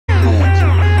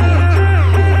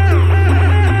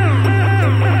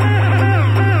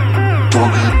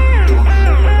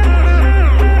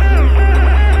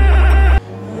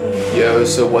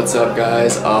So what's up,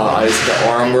 guys? I just did the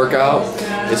arm workout.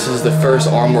 This is the first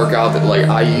arm workout that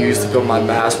I used to build my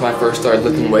mass when I first started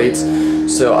lifting weights.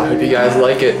 So I hope you guys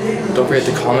like it. Don't forget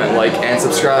to comment, like, and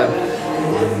subscribe.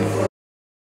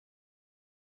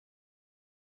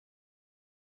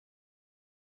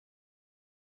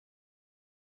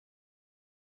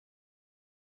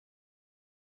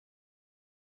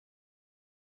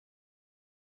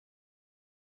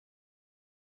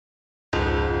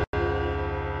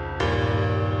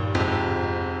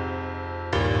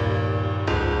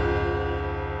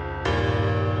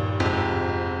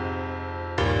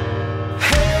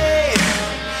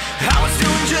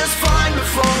 Just fine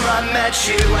before I met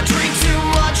you. I drink too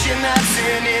much and that's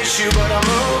an issue, but I'm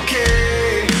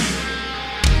okay.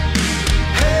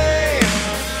 Hey,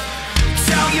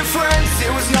 tell your friends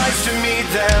it was nice to meet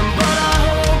them, but I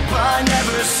hope I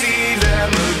never see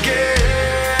them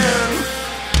again.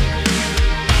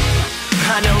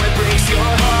 I know it breaks your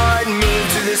heart.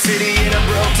 Moved to the city in a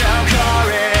broke down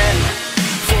car, and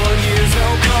 4 years no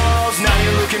calls. Now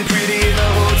you're looking pretty in the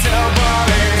hotel bar,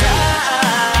 and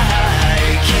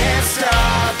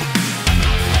stop.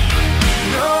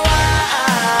 No,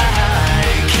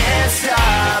 I can't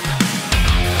stop.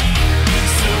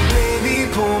 So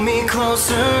baby, pull me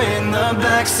closer in the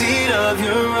backseat of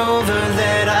your Rover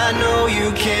that I know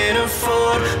you can't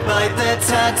afford. Bite that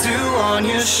tattoo on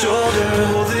your shoulder.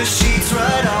 Pull the sheets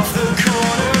right off the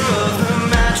corner of the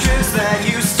mattress that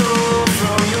you stole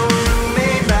from your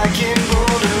roommate back in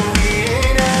Boulder. We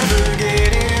ain't ever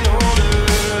getting older.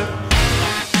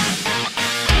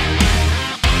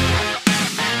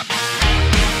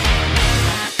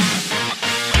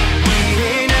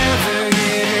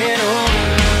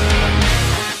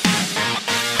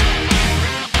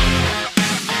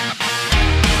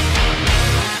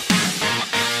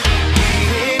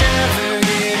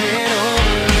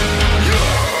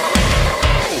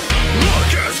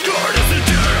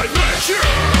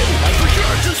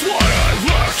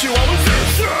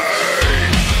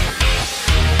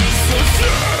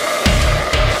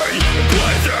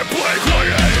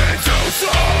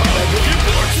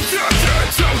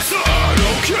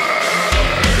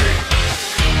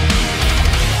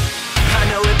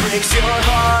 Breaks your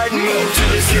heart. Moved to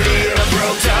the city in a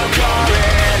broke down car,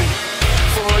 and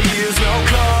 4 years no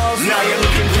calls. Now you're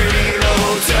looking pretty in a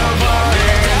hotel bar,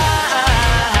 and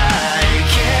I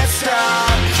can't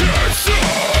stop. Can't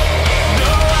stop.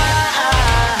 No,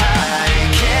 I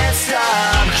can't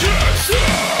stop. Can't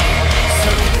stop.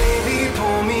 So baby,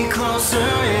 pull me closer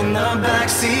in the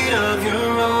backseat of your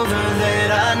Rover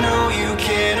that I know you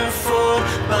can't afford.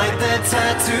 Bite that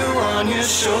tattoo on your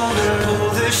shoulder.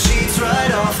 Pull the sheets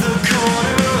right off the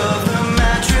corner of the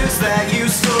mattress that you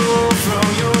stole from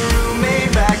your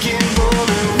roommate back in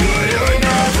Boulder. We ain't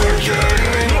never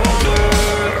getting older.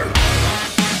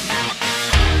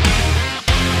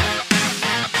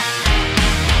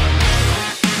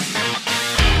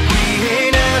 We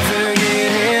ain't ever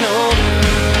getting older.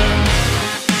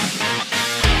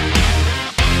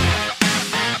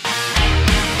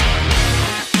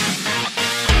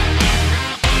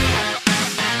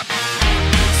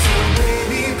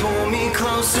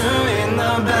 Closer in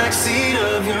the backseat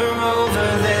of your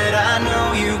Rover that I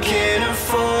know you can't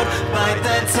afford. Bite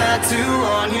that tattoo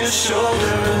on your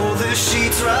shoulder. Pull the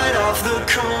sheets right off the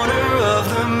corner of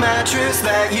the mattress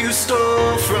that you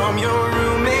stole from your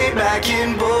roommate back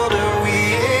in Boulder. We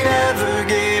ain't